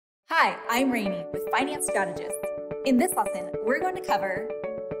Hi, I'm Rainey with Finance Strategists. In this lesson, we're going to cover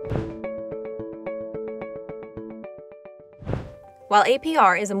While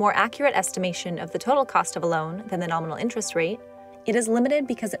APR is a more accurate estimation of the total cost of a loan than the nominal interest rate, it is limited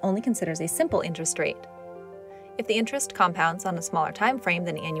because it only considers a simple interest rate. If the interest compounds on a smaller time frame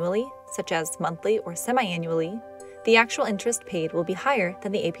than annually, such as monthly or semi-annually, the actual interest paid will be higher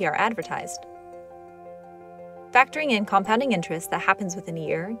than the APR advertised. Factoring in compounding interest that happens within a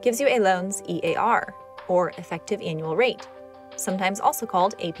year gives you a loan's EAR, or effective annual rate, sometimes also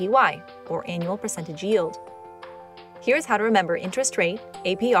called APY, or annual percentage yield. Here's how to remember interest rate,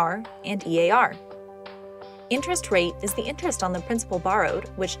 APR, and EAR. Interest rate is the interest on the principal borrowed,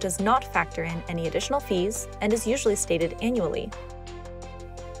 which does not factor in any additional fees and is usually stated annually.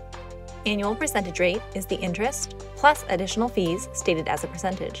 Annual percentage rate is the interest plus additional fees stated as a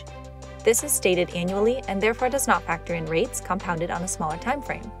percentage. This is stated annually and therefore does not factor in rates compounded on a smaller time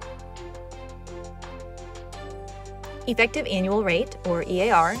frame. Effective annual rate, or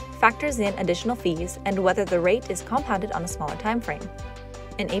EAR, factors in additional fees and whether the rate is compounded on a smaller time frame.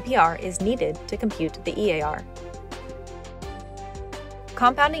 An APR is needed to compute the EAR.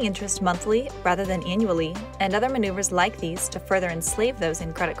 Compounding interest monthly rather than annually, and other maneuvers like these to further enslave those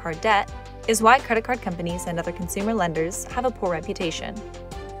in credit card debt, is why credit card companies and other consumer lenders have a poor reputation.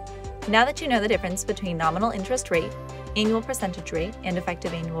 Now that you know the difference between nominal interest rate, annual percentage rate, and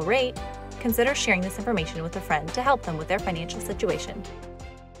effective annual rate, consider sharing this information with a friend to help them with their financial situation.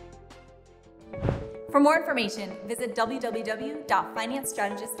 For more information, visit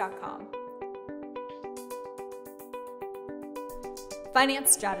www.financestrategists.com.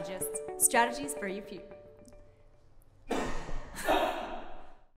 Finance Strategists, strategies for your future.